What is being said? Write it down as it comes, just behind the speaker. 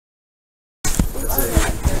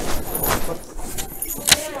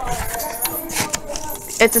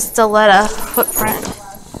It's a stiletto footprint.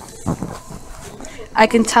 I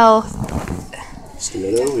can tell.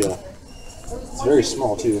 Stiletto, yeah. It's very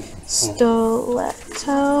small too.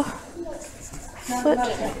 Stiletto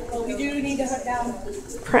We do need to hook down.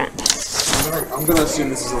 footprint. I'm gonna assume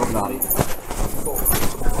this is a little naughty.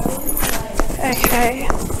 Okay.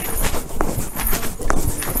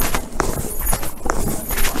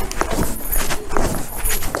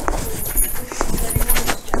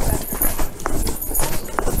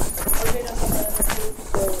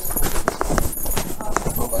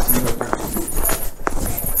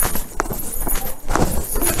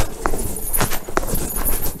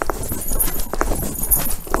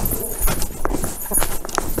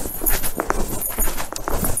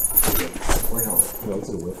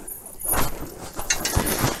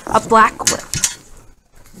 A black whip.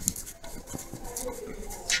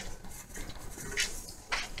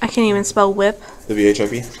 I can't even spell whip.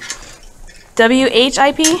 WHIP?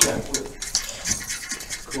 W-H-I-P?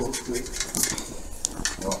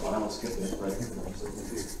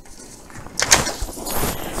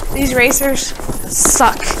 These racers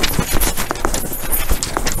suck.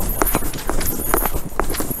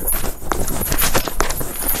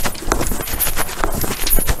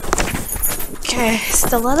 Okay,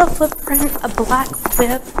 stiletto footprint, a black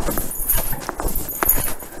whip.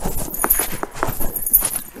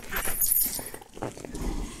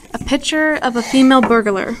 A picture of a female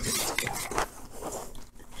burglar.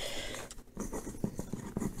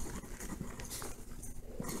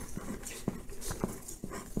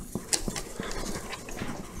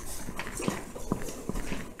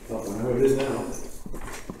 I know it is now.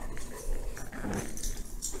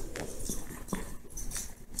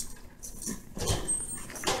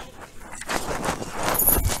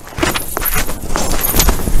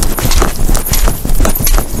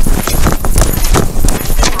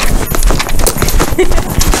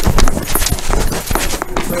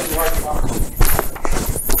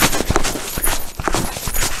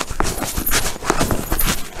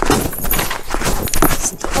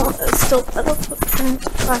 Stiletto footprint,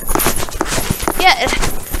 black. Yeah.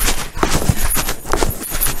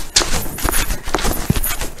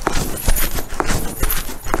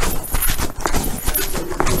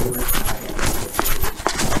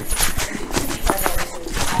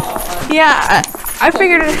 Yeah, I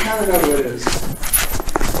figured it. I don't know what it is.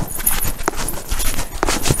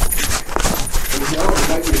 It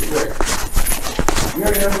might be a trick. You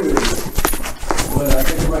already know who it is. But I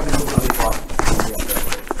think it might be a little funny.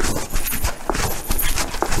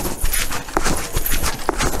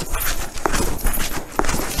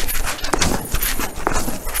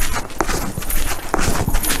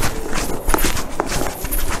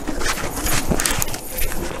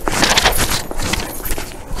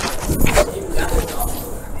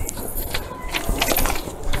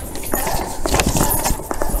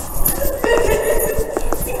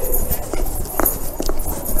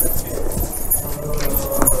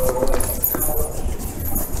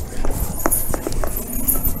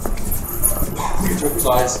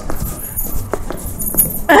 Size.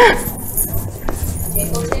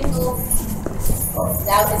 Jingle, jingle. Is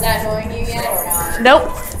that annoying you yet or not? Nope.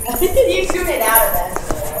 You tune it out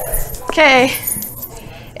eventually. Okay.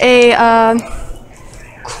 A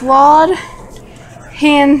clawed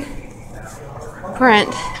hand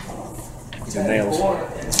print. These are nails.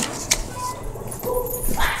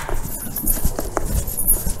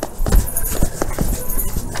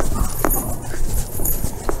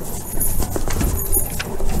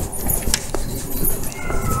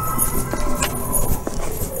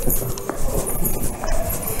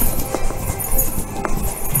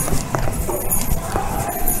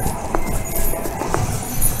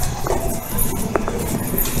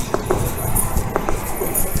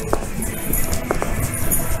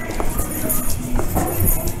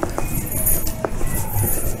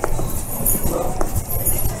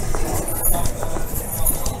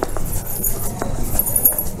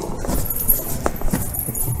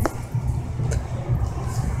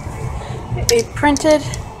 A printed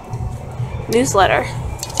newsletter.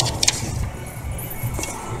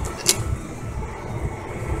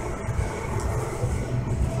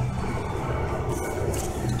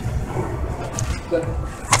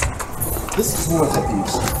 This is one of the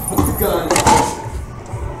thieves. Put the gun.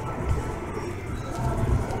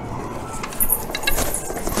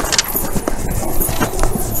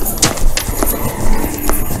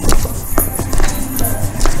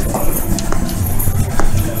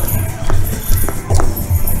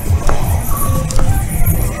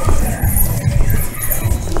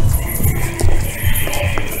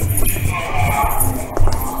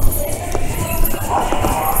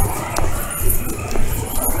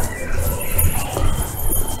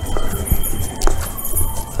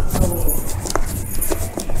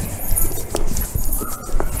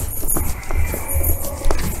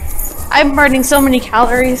 I'm burning so many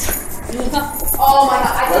calories. Oh my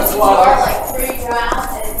god, I think you are like 3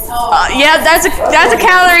 rounds and it's Yeah, that's a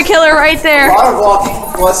calorie killer right A there. lot of walking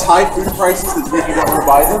plus high food prices that make you don't want to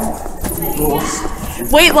buy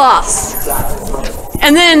them. Weight loss.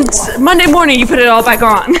 And then Monday morning you put it all back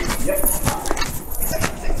on.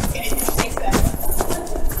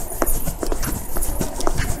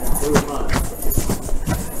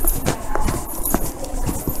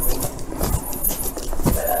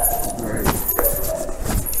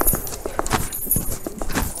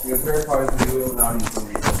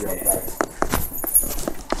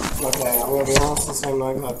 Okay, I'm gonna be honest this time, I'm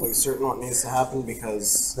not exactly certain what needs to happen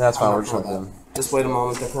because... That's fine, I'm we're not just sure jumping in. Just wait a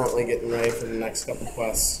moment, they're currently getting ready for the next couple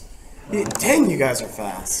quests. Dang, you guys are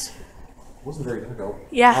fast. Wasn't very difficult.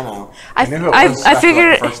 Yeah. I know. I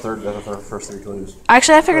figured the first 3 clues.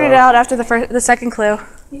 Actually, I figured it out after the second clue.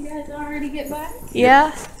 You guys already get back?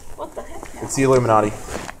 Yeah. What the heck? It's the Illuminati.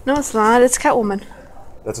 No, it's not. It's Catwoman.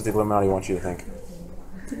 That's what the Illuminati wants you to think.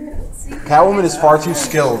 Catwoman is far too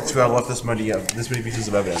skilled to have left this many pieces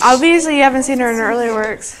of evidence. Obviously, you haven't seen her in her earlier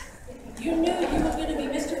works. You knew you were going to be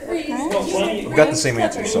Mr. Freeze. We've got the same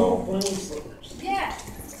answer, so... Yeah.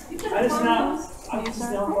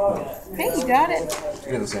 Hey, you got it.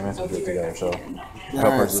 We have the same answer to it together, so...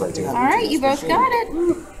 Hopper's right too. All right, you both got it.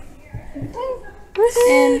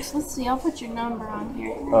 And let's see, I'll put your number on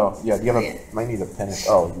here. Oh, yeah, do you have a... Might need a pen.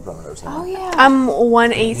 Oh, you probably know. Oh yeah. I'm You need a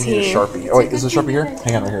 118. Sharpie. Oh, wait, is the Sharpie here?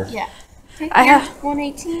 Hang on, right here. Yeah. Okay, I you're have-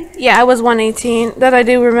 118. Yeah, I was 118. That I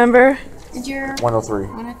do remember. And you're 103.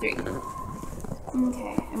 103.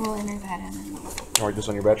 Okay, and we'll enter that in. Write this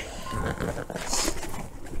on your badge.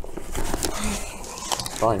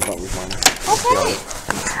 Fine, don't use mine. Okay.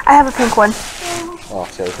 I have a pink one. Oh,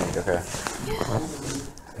 say I think, okay.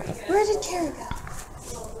 Where did Carrie go?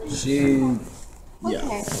 She...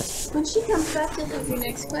 Okay. When she comes back to do your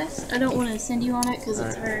next quest, I don't want to send you on it because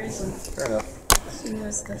it's hers and Fair enough. she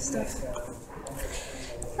knows the stuff.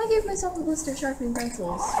 I gave myself a list of sharpening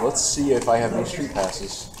pencils. Let's see if I have any street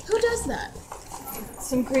passes. Who does that?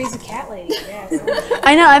 Some crazy cat lady, yeah.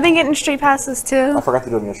 I know. I've been getting street passes too. I forgot to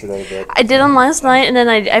do them yesterday, but... I did them last night, and then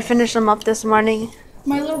I finished them up this morning.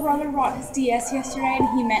 My little brother brought his DS yesterday and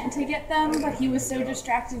he meant to get them, but he was so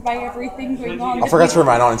distracted by everything going on. I that forgot to turn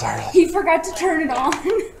mine on entirely. He forgot to turn it on.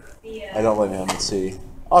 I don't blame him. Let's see.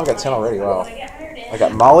 Oh, I've got 10 already. Wow. I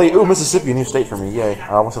got Molly. Ooh, Mississippi, a new state for me. Yay. I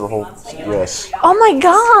almost have the whole U.S. Oh my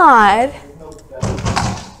god!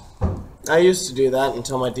 I used to do that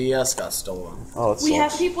until my DS got stolen. Oh, that's We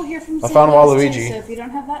have people here from I St. found Louis Waluigi. too, so if you don't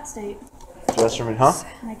have that state, Just from huh?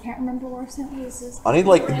 and I can't remember where St. Louis is. I need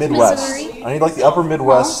like the Midwest. Missouri. I need like the upper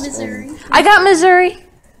Midwest. Missouri. and- I got Missouri.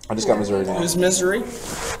 I just got Missouri now. Who's Missouri?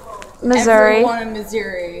 Missouri. Everyone in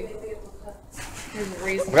Missouri. There's a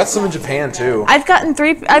reason. I got some in Japan too. I've gotten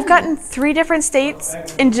three different states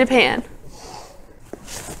in Japan.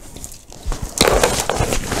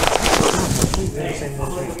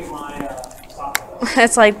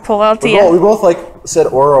 It's like pull out We the. both like said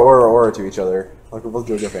aura to each other. Like we're both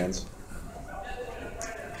JoJo fans.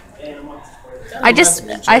 I just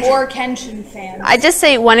Or Kenshin fans. I just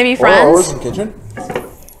say want to be Aura's friends. in Kitchen?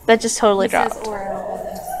 That just totally It says dropped. Aura.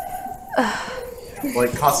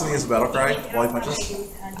 Like constantly his battle cry while he punches?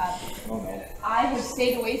 I have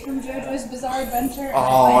stayed away from JoJo's Bizarre Adventure.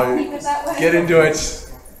 Oh, I keep it that way. get into it.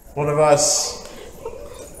 One of us.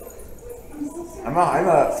 I'm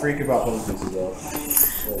a freak about puzzle pieces though.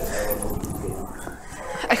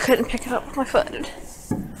 I couldn't pick it up with my foot.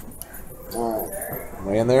 Am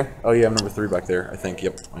I in there? Oh yeah, I'm number 3 back there. I think.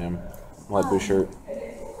 Yep, I am. Light blue shirt.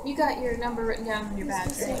 You got your number written down on your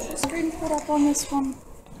badge, right? Screen put up on this one.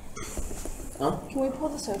 Huh? Can we pull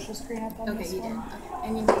the social screen up on Okay, this you did. one? Okay.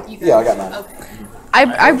 And you got Yeah, I got mine. Okay.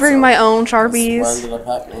 I bring my own What Sharpies. ended up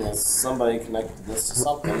happening is somebody connected this to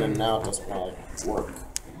something and now it doesn't really work.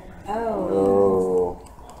 Oh.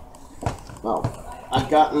 Well, I've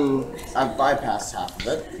bypassed half of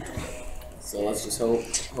it. So let's just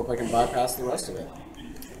hope I can bypass the rest of it.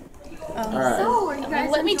 Alright. So, are you guys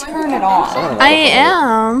Let me enjoying turn the it on. I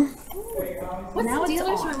am. What's the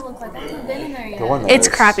dealer's room look like? I haven't been in there yet. The one there It's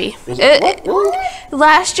is- crappy. Is it, what? Really?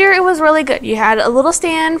 Last year it was really good. You had a little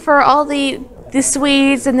stand for all the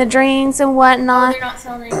sweets and the drinks and whatnot. They're not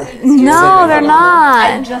selling anything. No, they're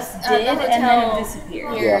I not. just the did, and then hotel it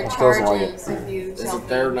disappeared. Your Yeah, it doesn't like charges if you Is sell it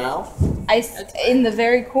there now? In the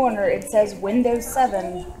very corner, it says Windows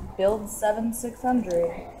 7, build 7600.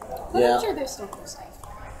 Yeah. sure they're still close.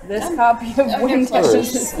 This copy of Windows There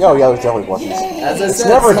is is. Oh yeah, there's definitely plushes. As I It's said,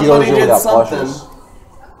 never a dealer's somebody room did without something. plushes.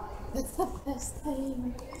 That's the best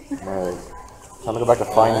thing. Alright. Time to go back to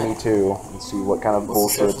Find Me Too and see what kind of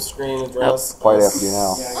bullshit Screen address. fight I have to do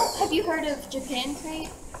now. Oh, have you heard of Japan Crate?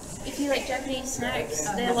 If you like Japanese snacks,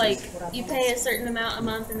 they're like, you pay a certain amount a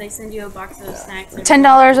month and they send you a box of snacks.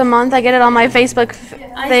 $10 a month. I get it on my Facebook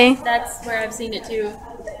thing. That's where I've seen it too.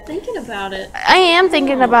 Thinking about it. I am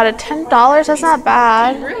thinking about it. $10. That's not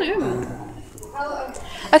bad. Really?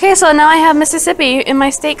 Okay, so now I have Mississippi in my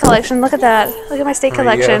state collection. Look at that. Look at my state There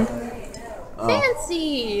you collection. go.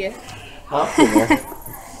 Fancy.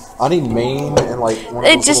 I need Maine and like one of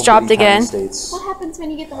It those just little dropped bitty tiny again. States. What happens when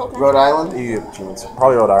you get the whole package? Rhode Island? You get chance.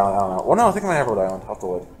 Probably Rhode Island. I don't know. Well, no, I think I might have Rhode Island. I'll have to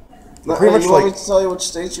look. No, Pretty much you want me like. to tell you which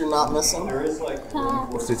states you're not missing?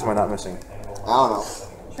 What states am I not missing? I don't know.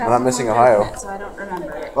 I'm not missing Ohio. So I don't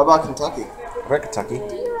remember it. What about Kentucky? I got Kentucky. Pull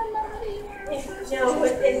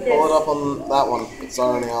it up on that one. It's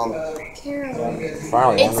already on.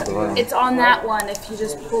 Finally, I'm at the room. It's on that one if you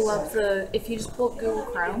just pull up Google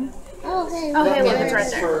Chrome. Oh, hey. Oh, hey, look, it's right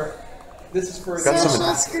there. Got some.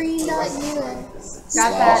 Socialscreen.us.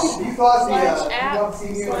 Got that.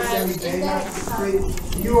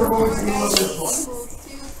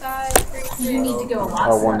 You need to go a lot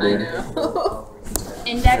Oh, one further dude. now.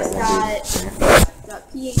 Index dot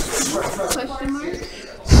 .php question mark